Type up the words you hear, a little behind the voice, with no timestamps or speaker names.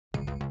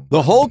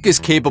The Hulk is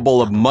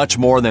capable of much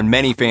more than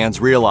many fans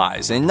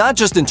realize, and not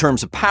just in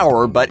terms of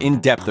power, but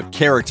in depth of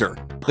character.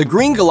 The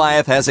Green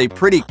Goliath has a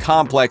pretty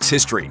complex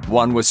history,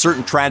 one with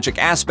certain tragic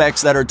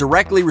aspects that are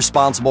directly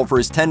responsible for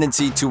his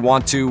tendency to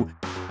want to,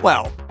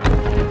 well,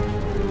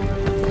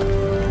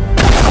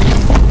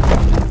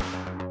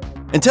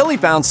 until he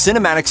found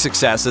cinematic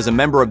success as a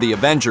member of the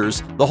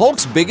Avengers, the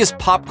Hulk's biggest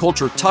pop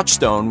culture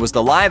touchstone was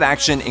the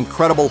live-action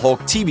Incredible Hulk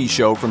TV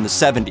show from the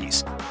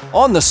 70s.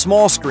 On the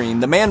small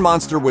screen, the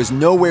man-monster was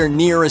nowhere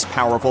near as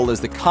powerful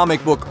as the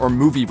comic book or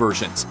movie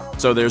versions,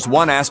 so there's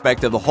one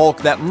aspect of the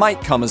Hulk that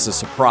might come as a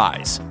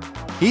surprise.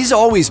 He's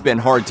always been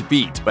hard to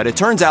beat, but it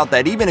turns out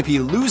that even if he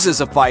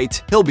loses a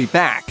fight, he'll be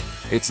back.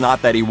 It's not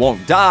that he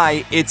won't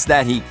die, it's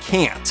that he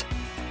can't.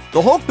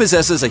 The Hulk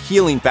possesses a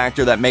healing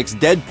factor that makes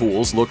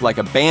Deadpool's look like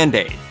a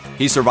band-aid.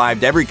 He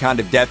survived every kind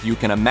of death you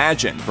can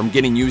imagine, from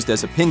getting used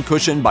as a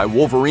pincushion by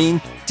Wolverine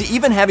to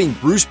even having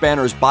Bruce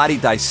Banner's body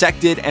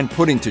dissected and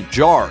put into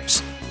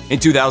jars. In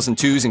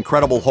 2002's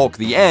Incredible Hulk: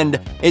 The End,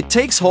 it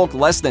takes Hulk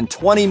less than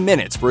 20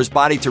 minutes for his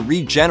body to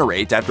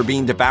regenerate after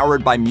being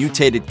devoured by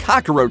mutated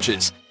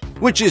cockroaches,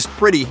 which is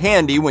pretty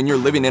handy when you're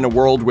living in a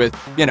world with,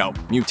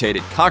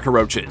 mutated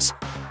cockroaches.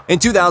 In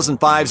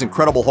 2005's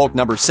Incredible Hulk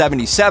number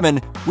 77,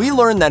 we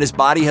learned that his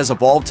body has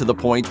evolved to the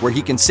point where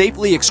he can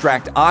safely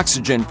extract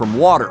oxygen from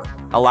water,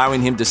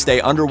 allowing him to stay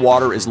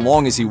underwater as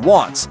long as he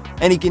wants,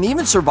 and he can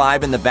even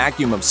survive in the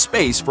vacuum of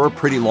space for a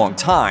pretty long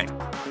time.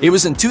 It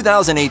was in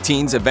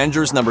 2018's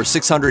Avengers number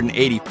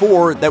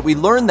 684 that we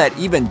learned that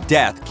even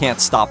death can't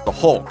stop the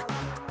Hulk.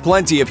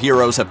 Plenty of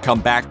heroes have come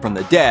back from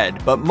the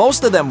dead, but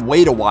most of them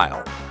wait a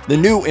while. The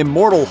new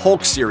Immortal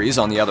Hulk series,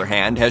 on the other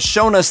hand, has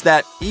shown us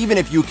that even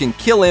if you can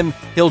kill him,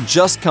 he'll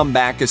just come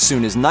back as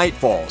soon as night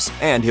falls,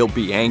 and he'll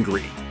be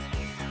angry.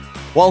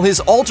 While his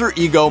alter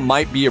ego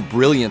might be a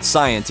brilliant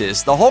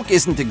scientist, the Hulk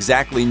isn't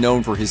exactly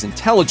known for his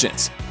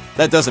intelligence.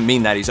 That doesn't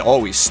mean that he's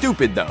always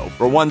stupid, though.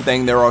 For one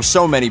thing, there are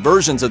so many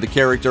versions of the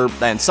character,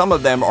 and some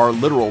of them are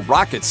literal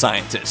rocket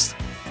scientists.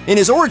 In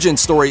his origin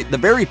story, the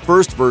very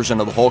first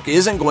version of the Hulk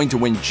isn't going to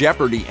win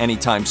Jeopardy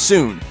anytime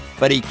soon,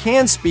 but he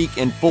can speak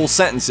in full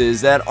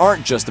sentences that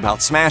aren't just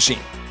about smashing.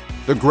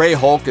 The Grey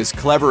Hulk is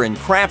clever and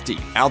crafty,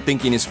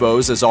 outthinking his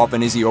foes as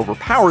often as he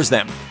overpowers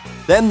them.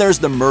 Then there's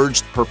the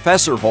merged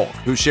Professor Hulk,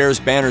 who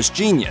shares Banner's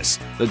genius,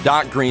 the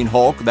Dark Green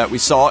Hulk that we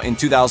saw in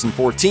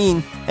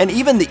 2014, and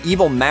even the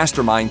evil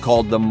mastermind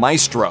called the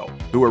Maestro,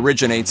 who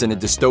originates in a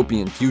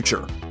dystopian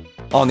future.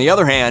 On the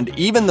other hand,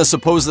 even the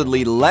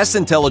supposedly less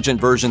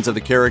intelligent versions of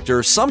the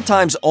character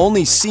sometimes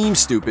only seem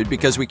stupid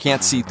because we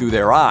can't see through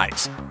their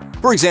eyes.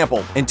 For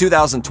example, in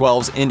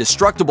 2012's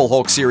Indestructible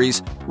Hulk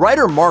series,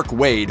 writer Mark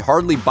Waid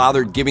hardly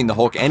bothered giving the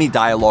Hulk any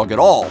dialogue at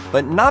all,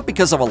 but not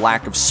because of a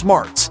lack of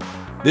smarts.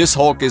 This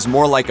Hulk is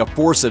more like a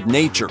force of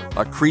nature,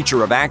 a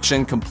creature of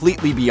action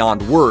completely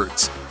beyond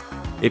words.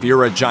 If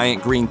you're a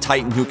giant green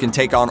titan who can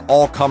take on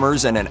all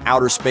comers in an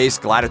outer space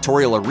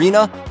gladiatorial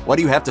arena, what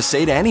do you have to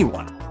say to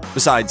anyone?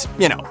 Besides,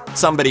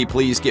 somebody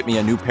please get me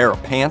a new pair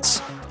of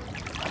pants?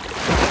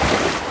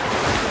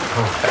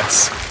 Oh,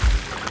 that's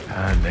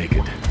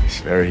naked. He's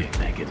very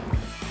naked.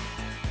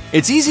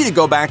 It's easy to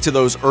go back to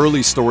those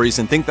early stories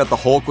and think that the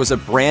Hulk was a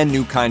brand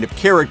new kind of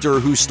character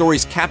whose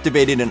stories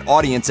captivated an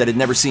audience that had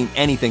never seen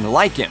anything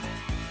like him.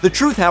 The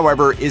truth,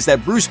 however, is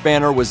that Bruce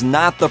Banner was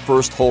not the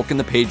first Hulk in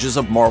the pages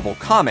of Marvel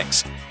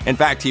Comics. In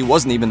fact, he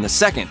wasn't even the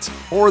second,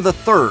 or the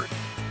third.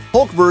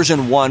 Hulk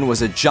version 1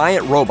 was a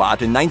giant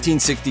robot in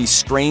 1960's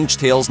Strange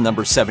Tales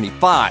number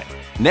 75.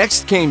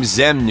 Next came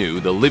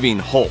Xemnu, the Living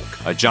Hulk,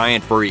 a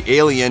giant furry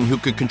alien who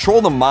could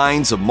control the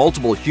minds of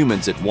multiple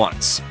humans at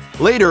once.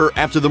 Later,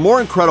 after the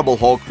more incredible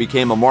Hulk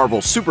became a Marvel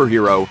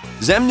superhero,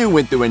 Xemnu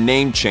went through a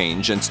name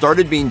change and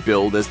started being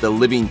billed as the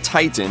Living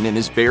Titan in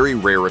his very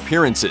rare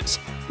appearances,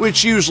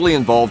 which usually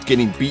involved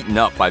getting beaten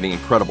up by the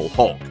Incredible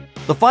Hulk.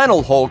 The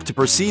final Hulk to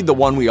precede the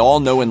one we all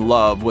know and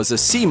love was a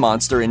sea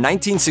monster in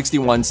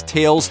 1961's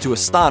Tales to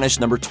Astonish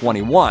number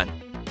 21.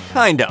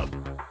 Kind of.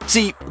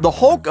 See, the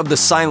Hulk of the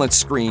silent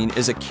screen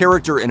is a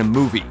character in a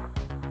movie.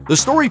 The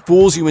story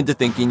fools you into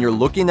thinking you're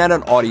looking at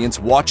an audience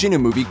watching a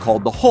movie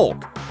called The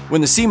Hulk.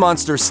 When the sea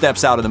monster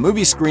steps out of the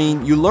movie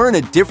screen, you learn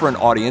a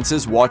different audience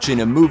is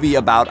watching a movie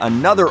about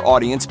another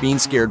audience being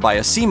scared by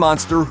a sea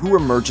monster who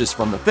emerges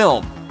from the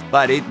film.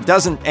 But it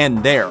doesn't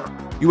end there.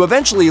 You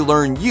eventually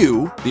learn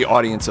you, the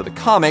audience of the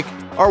comic,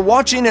 are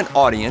watching an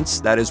audience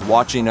that is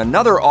watching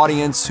another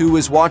audience who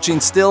is watching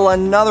still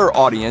another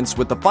audience,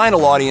 with the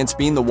final audience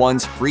being the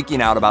ones freaking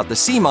out about the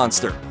sea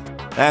monster.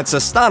 That's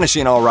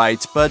astonishing,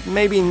 alright, but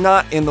maybe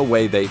not in the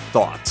way they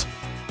thought.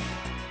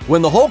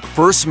 When the Hulk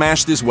first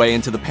smashed his way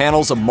into the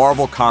panels of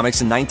Marvel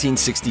Comics in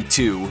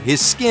 1962, his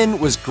skin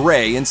was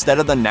gray instead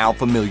of the now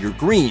familiar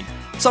green,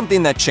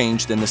 something that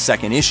changed in the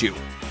second issue.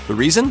 The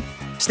reason?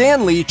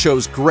 Stan Lee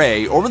chose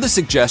gray over the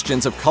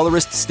suggestions of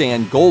colorist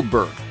Stan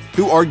Goldberg,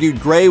 who argued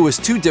gray was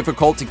too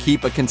difficult to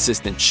keep a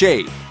consistent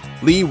shade.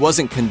 Lee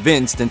wasn't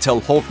convinced until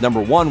Hulk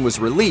number 1 was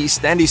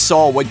released and he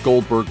saw what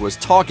Goldberg was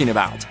talking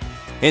about.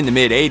 In the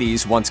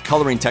mid-80s, once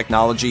coloring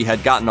technology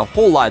had gotten a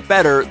whole lot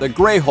better, the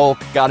Gray Hulk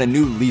got a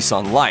new lease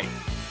on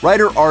life.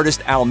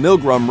 Writer-artist Al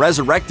Milgrom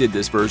resurrected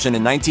this version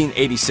in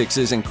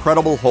 1986's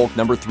Incredible Hulk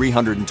number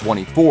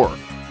 324.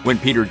 When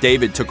Peter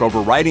David took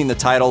over writing the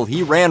title,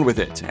 he ran with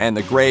it, and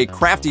the gray,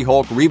 crafty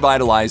Hulk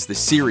revitalized the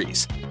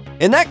series.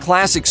 In that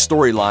classic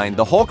storyline,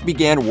 the Hulk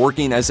began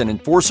working as an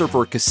enforcer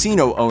for a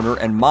casino owner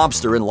and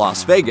mobster in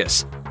Las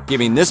Vegas,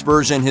 giving this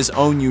version his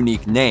own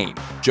unique name,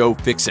 Joe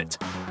Fixit.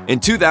 In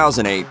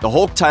 2008, the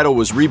Hulk title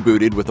was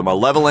rebooted with a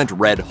malevolent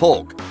Red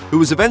Hulk, who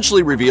was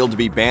eventually revealed to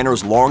be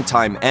Banner's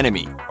longtime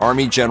enemy,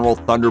 Army General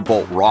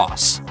Thunderbolt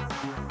Ross.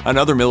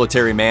 Another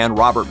military man,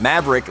 Robert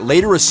Maverick,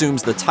 later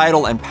assumes the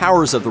title and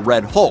powers of the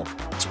Red Hulk,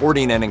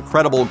 sporting an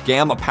incredible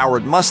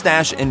gamma-powered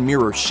mustache and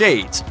mirror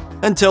shades,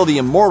 until the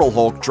immortal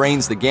Hulk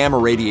drains the gamma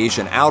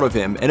radiation out of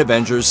him in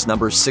Avengers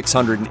number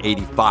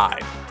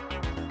 685.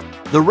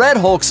 The Red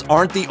Hulks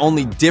aren't the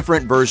only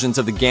different versions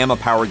of the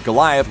gamma-powered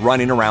Goliath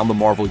running around the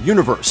Marvel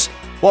Universe.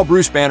 While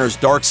Bruce Banner's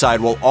dark side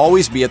will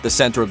always be at the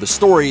center of the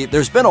story,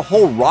 there's been a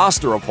whole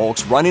roster of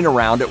Hulks running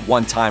around at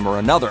one time or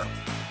another.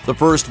 The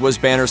first was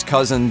Banner's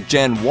cousin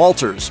Jen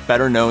Walters,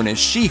 better known as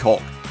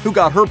She-Hulk, who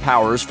got her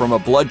powers from a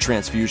blood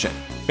transfusion.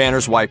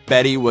 Banner's wife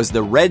Betty was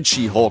the Red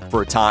She-Hulk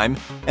for a time,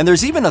 and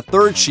there's even a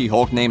third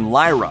She-Hulk named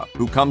Lyra,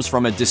 who comes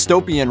from a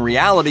dystopian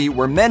reality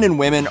where men and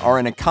women are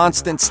in a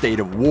constant state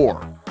of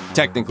war.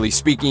 Technically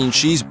speaking,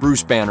 she's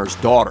Bruce Banner's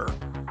daughter.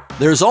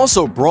 There's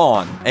also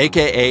Brawn,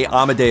 aka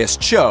Amadeus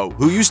Cho,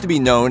 who used to be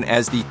known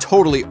as the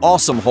Totally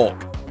Awesome Hulk.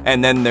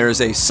 And then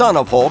there's a son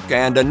of Hulk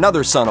and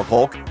another son of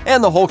Hulk,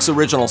 and the Hulk's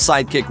original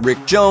sidekick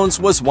Rick Jones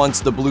was once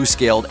the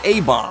blue-scaled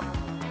A-Bomb.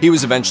 He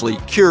was eventually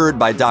cured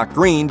by Doc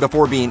Green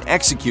before being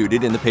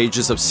executed in the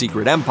pages of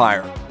Secret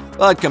Empire.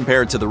 But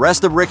compared to the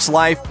rest of Rick's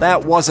life,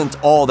 that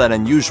wasn't all that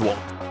unusual.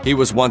 He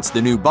was once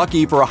the new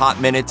Bucky for a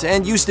hot minute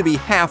and used to be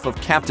half of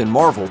Captain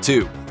Marvel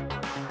too.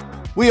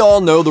 We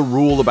all know the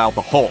rule about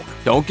the Hulk.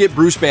 Don't get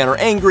Bruce Banner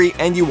angry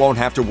and you won't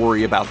have to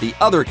worry about the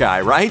other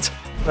guy, right?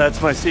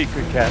 That's my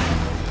secret, Cap.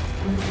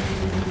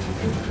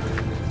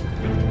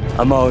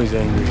 I'm always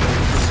angry.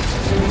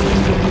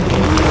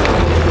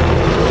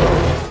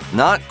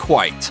 Not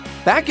quite.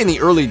 Back in the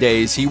early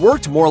days, he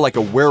worked more like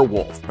a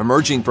werewolf,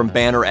 emerging from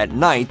Banner at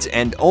night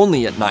and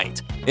only at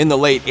night. In the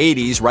late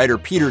 80s, writer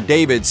Peter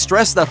David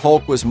stressed that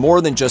Hulk was more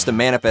than just a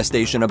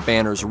manifestation of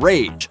Banner's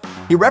rage.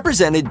 He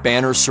represented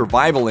Banner's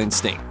survival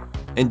instinct.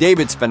 In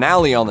David's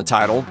finale on the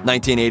title,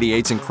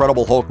 1988's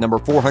Incredible Hulk number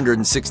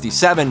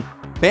 467,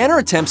 Banner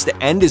attempts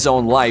to end his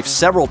own life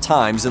several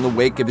times in the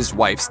wake of his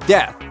wife's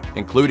death,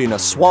 including a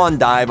swan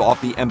dive off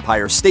the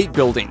Empire State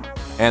Building,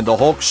 and the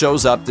Hulk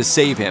shows up to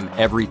save him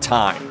every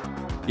time.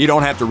 You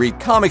don't have to read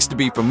comics to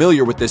be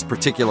familiar with this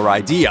particular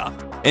idea.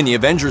 In the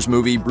Avengers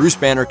movie, Bruce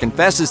Banner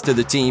confesses to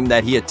the team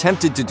that he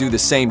attempted to do the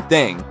same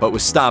thing, but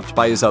was stopped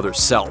by his other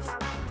self.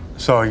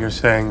 So you're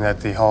saying that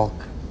the Hulk,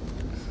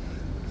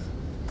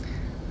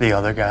 the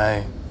other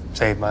guy,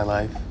 saved my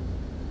life?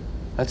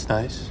 That's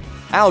nice.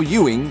 Al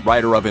Ewing,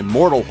 writer of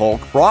Immortal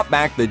Hulk, brought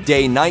back the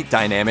day-night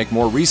dynamic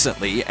more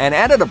recently and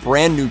added a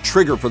brand new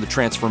trigger for the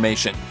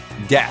transformation: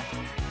 death.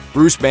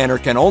 Bruce Banner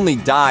can only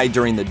die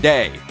during the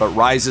day, but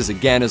rises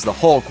again as the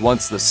Hulk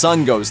once the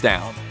sun goes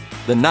down.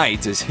 The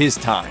night is his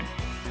time.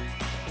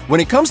 When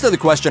it comes to the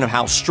question of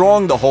how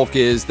strong the Hulk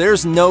is,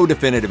 there's no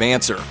definitive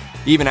answer.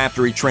 Even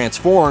after he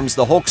transforms,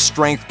 the Hulk's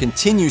strength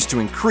continues to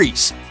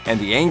increase, and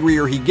the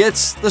angrier he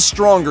gets, the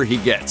stronger he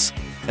gets.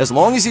 As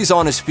long as he's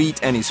on his feet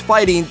and he's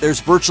fighting,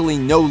 there's virtually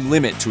no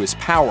limit to his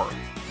power.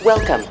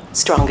 Welcome,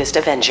 strongest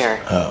Avenger.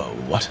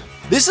 What?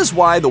 This is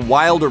why the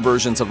wilder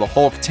versions of the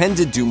Hulk tend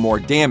to do more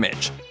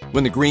damage.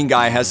 When the green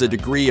guy has a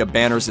degree of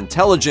Banner's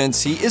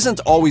intelligence, he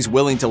isn't always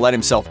willing to let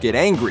himself get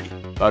angry.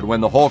 But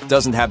when the Hulk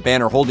doesn't have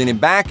Banner holding him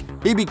back,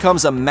 he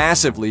becomes a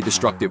massively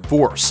destructive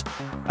force.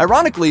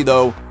 Ironically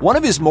though, one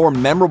of his more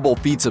memorable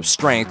feats of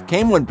strength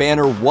came when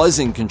Banner was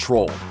in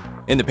control.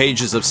 In the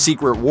pages of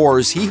Secret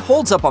Wars, he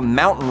holds up a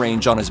mountain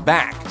range on his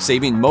back,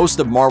 saving most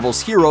of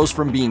Marvel's heroes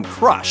from being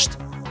crushed.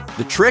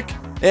 The trick?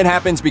 It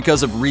happens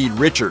because of Reed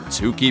Richards,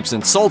 who keeps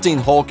insulting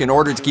Hulk in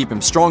order to keep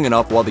him strong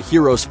enough while the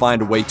heroes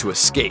find a way to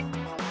escape.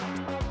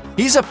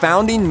 He's a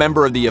founding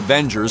member of the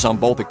Avengers on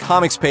both the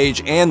comics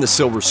page and the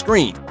silver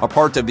screen, a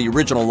part of the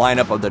original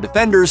lineup of the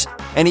Defenders,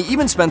 and he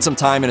even spent some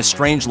time in a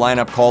strange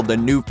lineup called the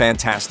New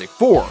Fantastic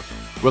Four.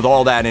 With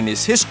all that in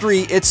his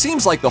history, it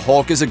seems like the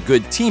Hulk is a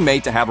good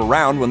teammate to have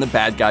around when the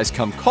bad guys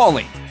come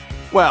calling.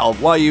 Well,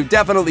 while you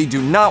definitely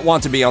do not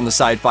want to be on the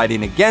side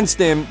fighting against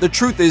him, the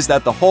truth is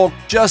that the Hulk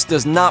just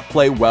does not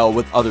play well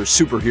with other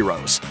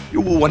superheroes.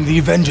 You're one of the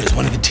Avengers,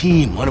 one of the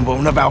team, one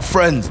of our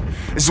friends.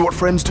 This is what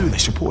friends do, they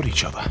support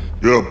each other.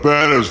 You're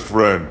Banner's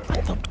friend.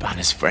 I'm not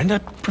Banner's friend, I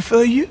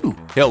prefer you.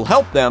 He'll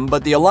help them,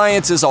 but the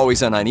alliance is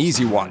always an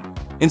uneasy one.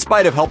 In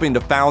spite of helping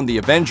to found the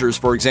Avengers,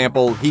 for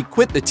example, he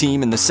quit the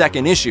team in the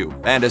second issue,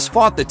 and has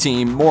fought the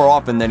team more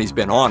often than he's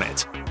been on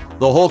it.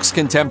 The Hulk's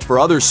contempt for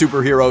other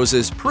superheroes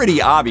is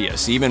pretty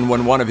obvious, even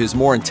when one of his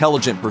more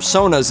intelligent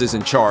personas is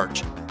in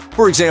charge.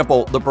 For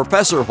example, the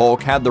Professor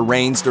Hulk had the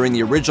reins during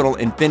the original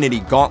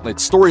Infinity Gauntlet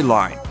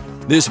storyline.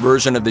 This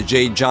version of the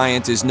Jade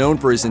Giant is known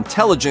for his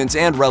intelligence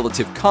and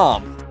relative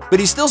calm, but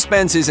he still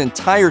spends his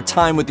entire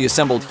time with the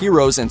assembled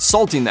heroes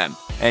insulting them,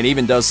 and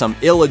even does some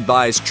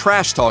ill-advised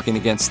trash talking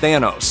against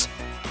Thanos.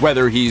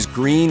 Whether he's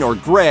green or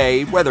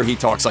gray, whether he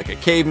talks like a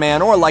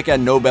caveman or like a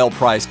Nobel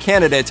Prize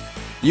candidate,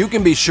 you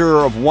can be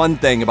sure of one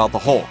thing about the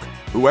Hulk.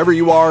 Whoever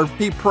you are,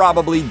 he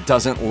probably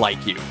doesn't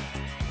like you.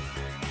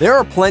 There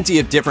are plenty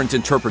of different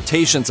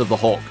interpretations of the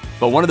Hulk,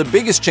 but one of the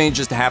biggest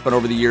changes to happen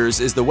over the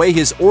years is the way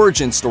his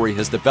origin story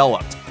has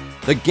developed.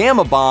 The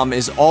Gamma Bomb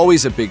is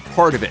always a big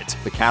part of it,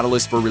 the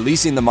catalyst for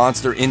releasing the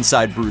monster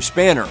inside Bruce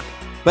Banner.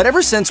 But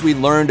ever since we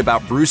learned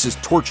about Bruce's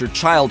tortured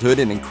childhood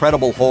in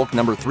Incredible Hulk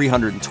number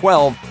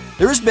 312,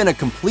 there has been a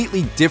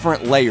completely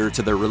different layer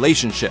to their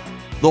relationship.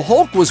 The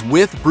Hulk was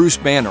with Bruce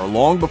Banner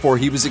long before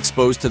he was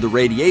exposed to the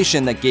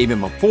radiation that gave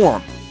him a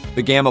form.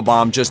 The Gamma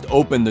Bomb just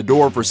opened the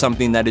door for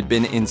something that had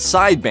been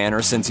inside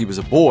Banner since he was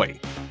a boy.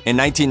 In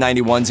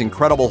 1991's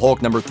Incredible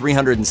Hulk number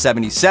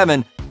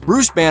 377,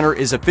 Bruce Banner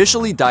is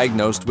officially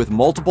diagnosed with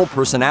multiple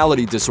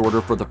personality disorder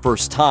for the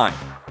first time.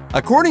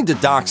 According to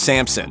Doc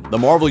Samson, the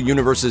Marvel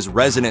Universe's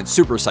resident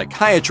super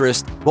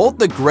psychiatrist, both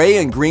the Gray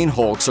and Green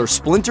Hulks are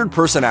splintered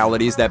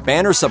personalities that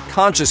Banner's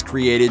subconscious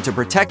created to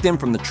protect him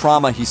from the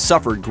trauma he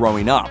suffered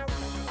growing up.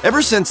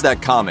 Ever since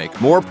that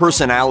comic, more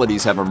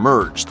personalities have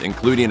emerged,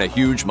 including a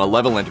huge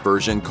malevolent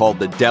version called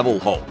the Devil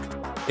Hulk.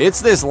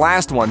 It's this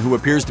last one who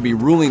appears to be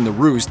ruling the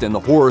roost in the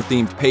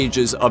horror-themed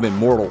pages of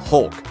Immortal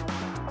Hulk.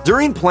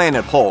 During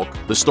Planet Hulk,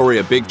 the story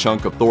a big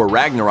chunk of Thor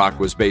Ragnarok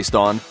was based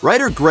on,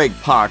 writer Greg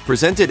Pak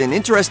presented an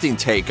interesting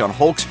take on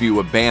Hulk's view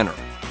of Banner.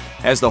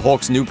 As the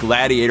Hulk's new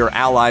gladiator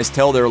allies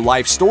tell their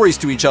life stories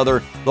to each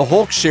other, the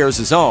Hulk shares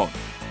his own.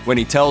 When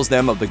he tells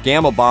them of the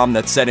Gamma Bomb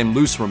that set him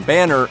loose from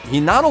Banner, he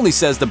not only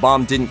says the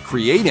bomb didn't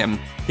create him,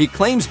 he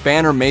claims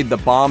Banner made the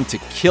bomb to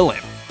kill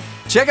him.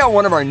 Check out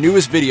one of our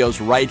newest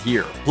videos right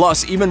here.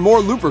 Plus, even more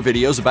Looper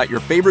videos about your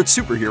favorite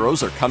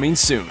superheroes are coming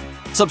soon.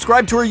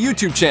 Subscribe to our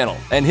YouTube channel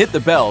and hit the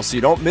bell so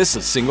you don't miss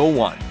a single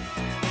one.